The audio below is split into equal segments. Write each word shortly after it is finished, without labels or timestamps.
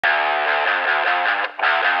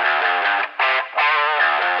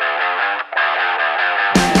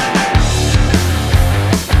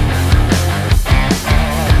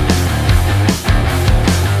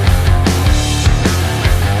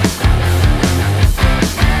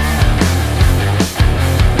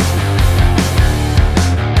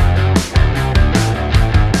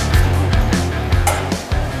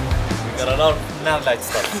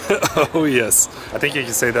Oh yes, I think you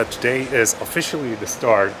can say that today is officially the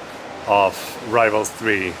start of Rivals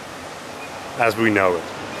 3 as we know it.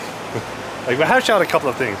 Like, we have shot a couple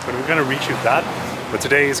of things, but we're gonna reshoot that. But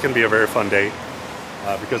today is gonna be a very fun day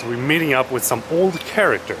because we're meeting up with some old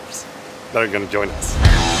characters that are gonna join us.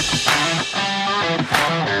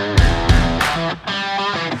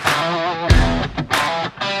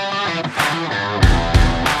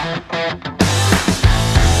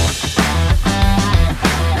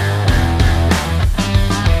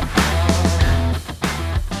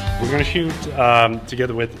 We're gonna shoot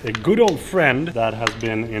together with a good old friend that has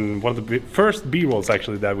been in one of the first B-rolls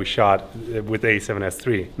actually that we shot with A7S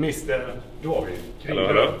III. Mr. David. Hello,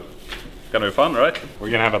 hello. Gonna be fun, right? We're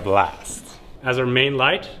gonna have a blast. As our main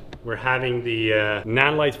light, we're having the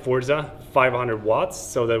Nanlite Forza 500 watts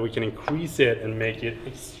so that we can increase it and make it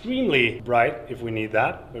extremely bright if we need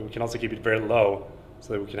that, but we can also keep it very low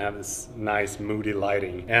so that we can have this nice moody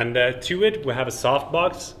lighting. And to it, we have a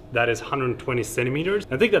softbox that is 120 centimeters.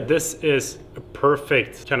 I think that this is a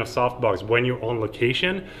perfect kind of softbox when you're on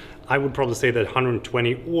location. I would probably say that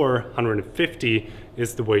 120 or 150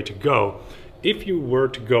 is the way to go. If you were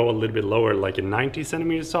to go a little bit lower, like a 90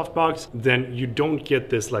 centimeter softbox, then you don't get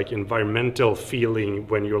this like environmental feeling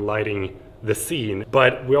when you're lighting the scene.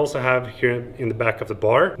 But we also have here in the back of the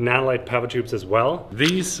bar Nanlite power tubes as well.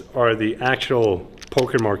 These are the actual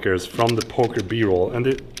poker markers from the poker B-roll, and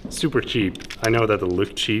they're super cheap. I know that they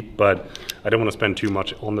look cheap, but I don't want to spend too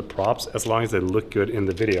much on the props as long as they look good in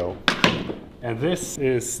the video. And this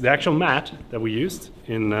is the actual mat that we used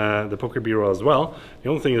in the poker B-roll as well. The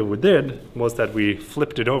only thing that we did was that we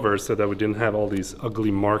flipped it over so that we didn't have all these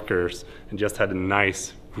ugly markers and just had a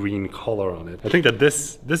nice green color on it. I think that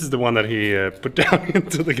this is the one that he put down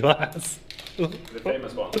into the glass. The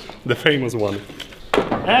famous one. The famous one.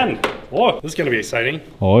 And, oh, this is gonna be exciting.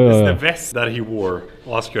 Oh, yeah. This is the vest that he wore,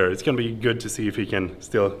 Oscar. It's gonna be good to see if he can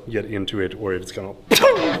still get into it or if it's gonna...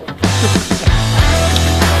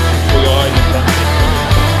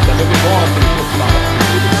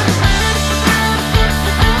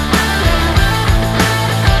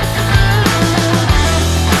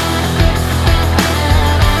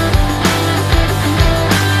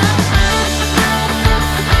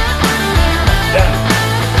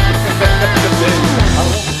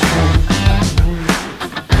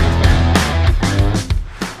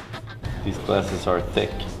 These glasses are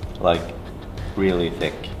thick, like really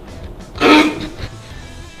thick.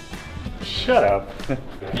 Shut up.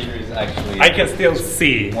 Peter is actually I can still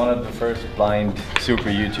see. one of the first blind super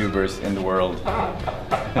YouTubers in the world.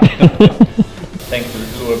 Tänkte du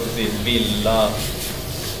slå upp precis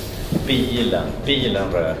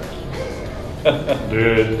bilen rök.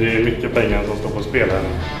 Det är mycket pengar som står på spel här.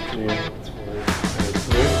 3, 2, 1,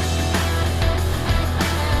 nu.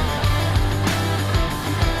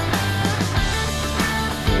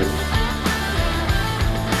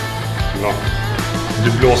 Ja.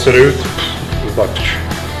 Du blåser ut.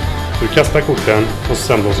 Du kastar korten och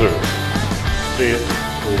sen blåser ut. 3, 2,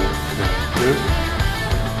 1, nu.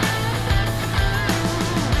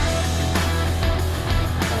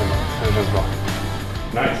 Det känns bra.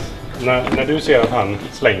 Nice. När du ser att han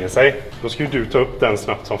slänger sig, då ska du ta upp den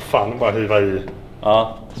snabbt som fan och bara hiva i.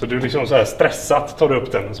 Ja. Så du liksom så här stressat tar du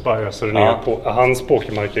upp den och så bara öser du ner på hans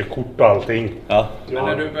pokermarker, kort och allting. Ja. Men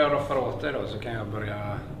när du börjar roffa åt dig då så kan jag börja,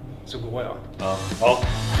 så går jag. Ja. Ja.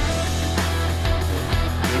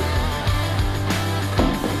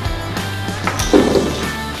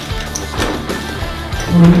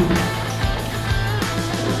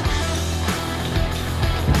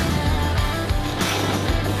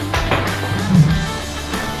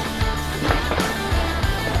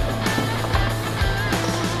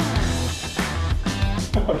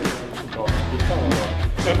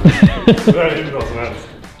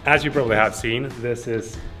 As you probably have seen, this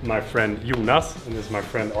is my friend Jonas and this is my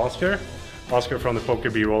friend Oscar. Oscar from the poker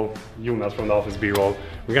B-roll, Jonas from the office B-roll.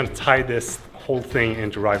 We're gonna tie this whole thing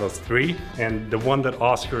into Rivals 3, and the one that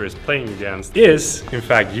Oscar is playing against is in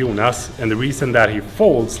fact Jonas, and the reason that he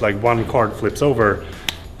folds, like one card flips over,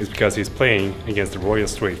 is because he's playing against the Royal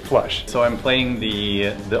Straight Flush. So I'm playing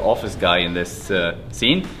the office guy in this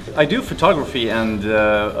scene. I do photography and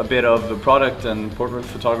a bit of product and portrait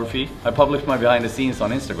photography. I publish my behind the scenes on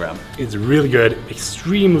Instagram. It's really good,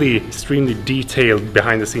 extremely detailed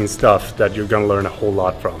behind the scenes stuff that you're gonna learn a whole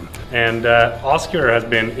lot from. And Oscar has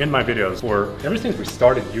been in my videos for ever since we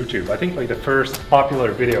started YouTube. I think like the first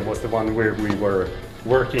popular video was the one where we were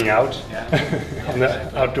working out on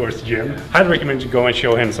the outdoors gym. I'd recommend you go and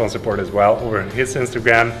show him some support as well over his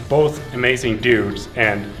Instagram. Both amazing dudes,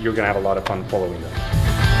 and you're gonna have a lot of fun following them.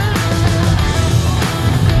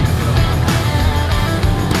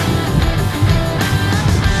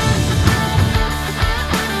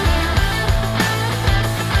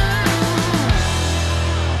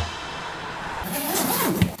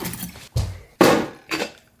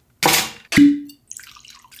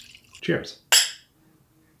 Cheers.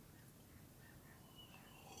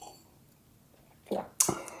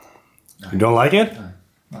 You don't like it?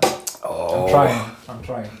 No. Oh. I'm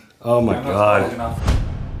trying. Oh my god.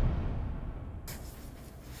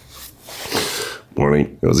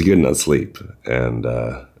 Morning. It was a good night's sleep, and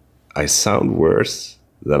I sound worse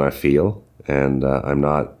than I feel, and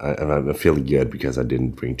I'm feeling good because I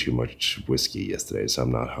didn't drink too much whiskey yesterday, so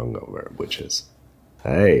I'm not hungover, which is,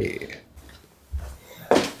 hey.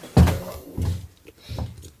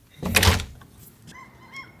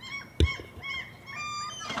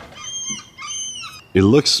 It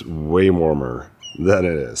looks way warmer than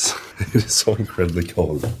it is. It is so incredibly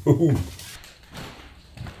cold.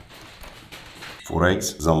 4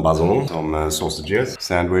 eggs, zambazon, some sausages,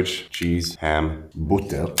 sandwich, cheese, ham,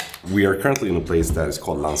 butter. We are currently in a place that is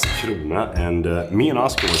called Landskrona, and me and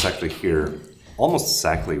Oscar was actually here almost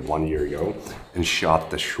exactly 1 year ago and shot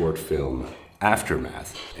the short film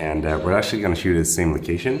Aftermath. And we're actually gonna shoot at the same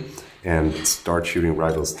location and start shooting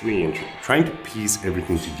Rivals 3 and trying to piece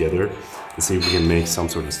everything together and see if we can make some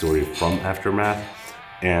sort of story from Aftermath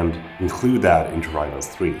and include that into Rivals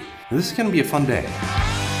 3. And this is gonna be a fun day.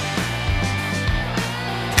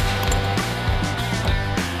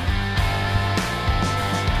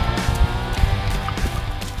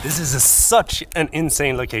 This is such an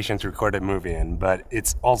insane location to record a movie in, but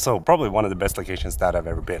it's also probably one of the best locations that I've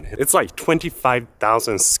ever been. It's like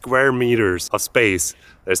 25,000 square meters of space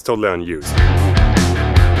that's totally unused.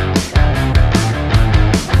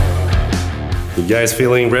 You guys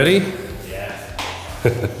feeling ready? Yeah.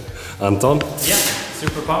 Anton? Yeah,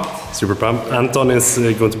 super pumped. Super pumped. Anton is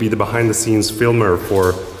going to be the behind the scenes filmer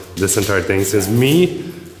for this entire thing, since me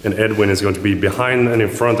and Edwin is going to be behind and in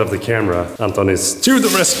front of the camera. Anton is to the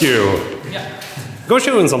rescue! Yeah. Go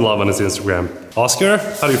show him some love on his Instagram. Oscar,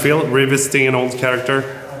 how do you feel revisiting an old character?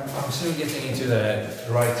 I'm still getting into the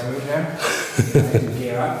right mood here.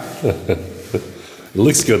 Gear up.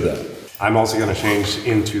 Looks good though. I'm also gonna change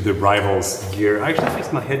into the Rivals gear. I actually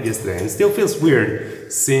fixed my head yesterday and it still feels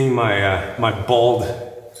weird seeing my my bald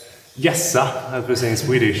yessa, as we say in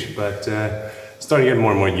Swedish, but starting to get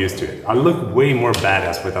more and more used to it. I look way more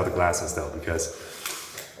badass without the glasses though, because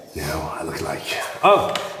now I look like,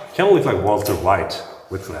 oh, I kind of look like Walter White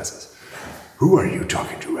with glasses. Who are you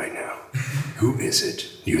talking to right now? Who is it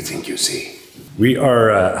you think you see? We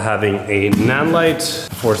are having a Nanlite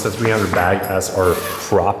Forza 300 bag as our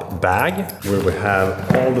prop bag, where we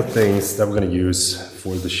have all the things that we're going to use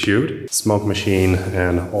for the shoot, smoke machine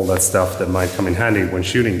and all that stuff that might come in handy when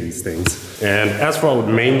shooting these things. And as for our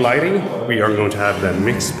main lighting, we are going to have the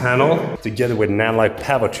mix panel together with Nanlite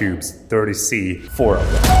Pavo Tubes 30C, 4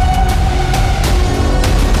 of them.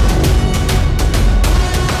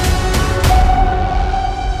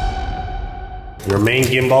 Your main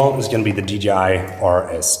gimbal is going to be the DJI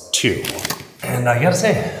RS2. And I gotta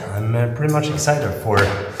say, I'm pretty much excited for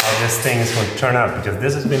how this thing is going to turn out, because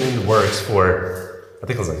this has been in the works for, I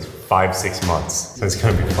think it was like 5-6 months. So it's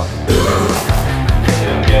going to be fun.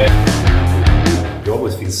 You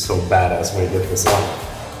always feel so badass when you get this on.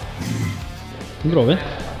 Drar vi.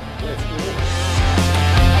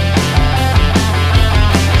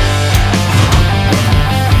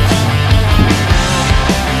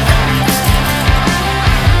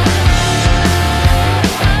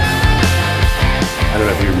 I don't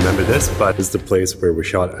know if you remember this, but it's the place where we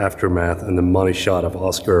shot Aftermath and the money shot of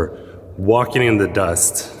Oscar walking in the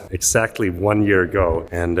dust exactly 1 year ago.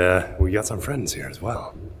 And we got some friends here as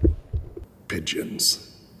well.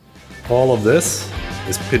 Pigeons. All of this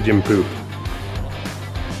is pigeon poop.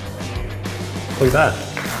 Look at that.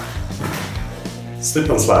 Slip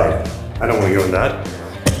and slide. I don't want to go in that.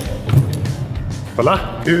 Kolla,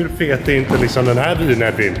 hur fet är inte liksom den här bilen,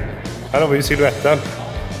 Edvin? Här har vi ju silhuetten.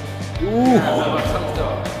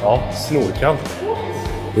 Ja, snorkallt.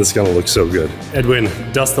 This is gonna look so good. Edwin,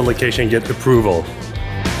 does the location get approval?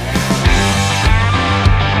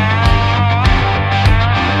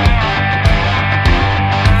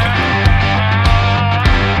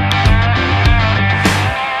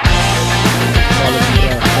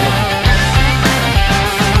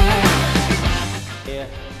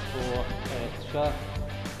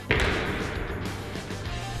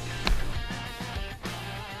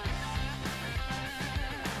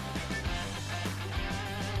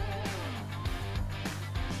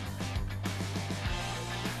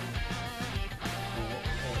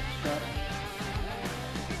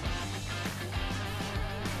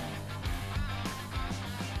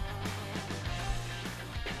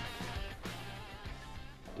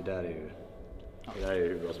 Det där är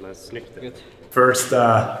ju bra som helst snyggt. First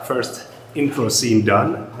intro scene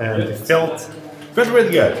done, and it felt really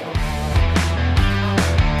good.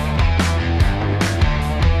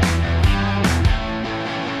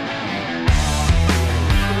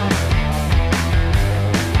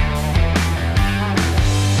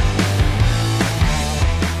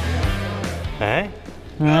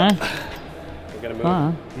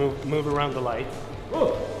 move around the light.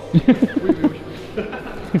 Whoa!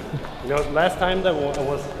 You know, last time that I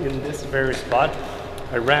was in this very spot,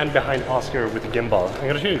 I ran behind Oscar with the gimbal. I'm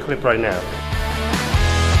gonna show you a clip right now.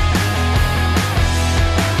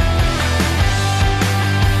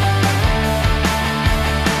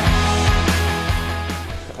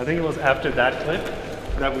 I think it was after that clip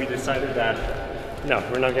that we decided that no,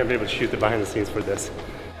 we're not gonna be able to shoot the behind the scenes for this.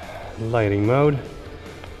 Lighting mode.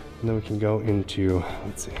 And then we can go into,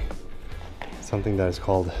 let's see, something that is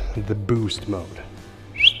called the boost mode.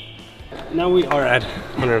 Now we are at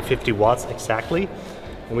 150 watts exactly,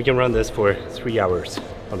 and we can run this for 3 hours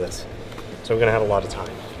on this. So we're gonna have a lot of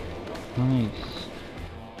time. Nice.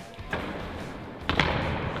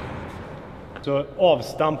 Så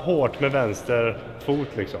avstamp hårt med vänster fot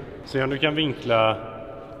liksom. Så du kan vinkla,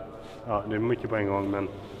 ja det är mycket på en gång, men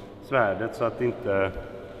svärdet så att det inte,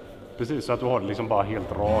 precis så att du har det liksom bara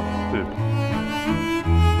helt rakt typ.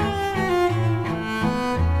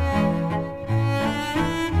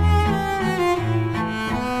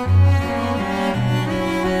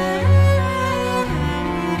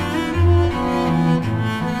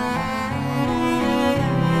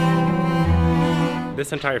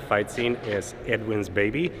 This entire fight scene is Edwin's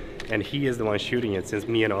baby, and he is the one shooting it since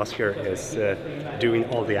me and Oscar is doing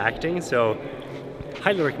all the acting. So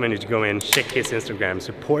highly recommend you to go in, check his Instagram,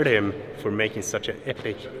 support him for making such an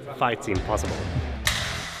epic fight scene possible.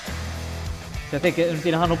 Så jag tänker, under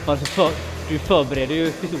tiden han hoppar så du förbereder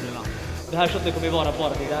ju pistolerna. Det här shotet kommer ju vara bara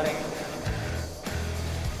det där.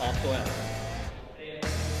 Ja, så är det.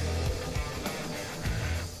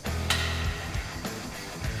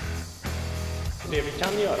 Det vi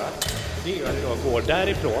kan göra, det är ju att jag går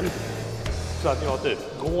därifrån så att jag typ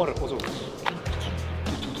går och så.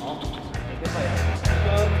 Ja, det är bara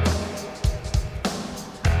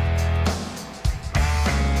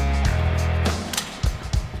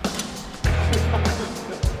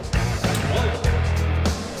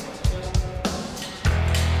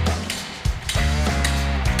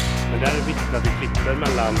Men där är det viktigt att vi klipper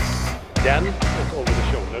mellan den och over the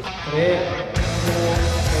shoulders. 3, 2,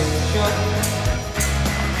 1, kör!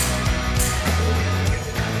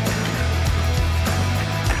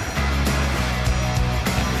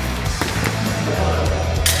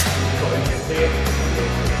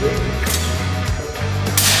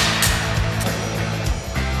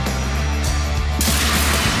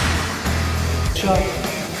 Kör!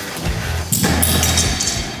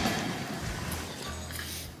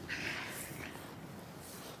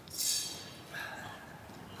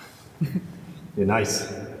 Det är nice.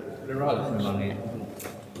 Det är rörelsen mellan er.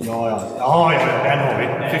 Ja, den har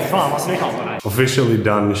vi. Fy fan vad snyggt. Officially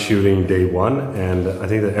done shooting day one, and I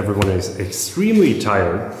think that everyone is extremely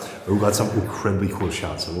tired. But we got some incredibly cool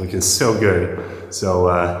shots. I'm looking so good. So,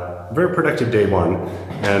 very productive day one.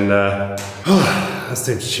 And it's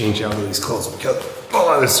time to change out of these clothes because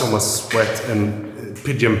there's so much sweat and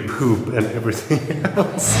pigeon poop and everything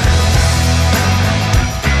else.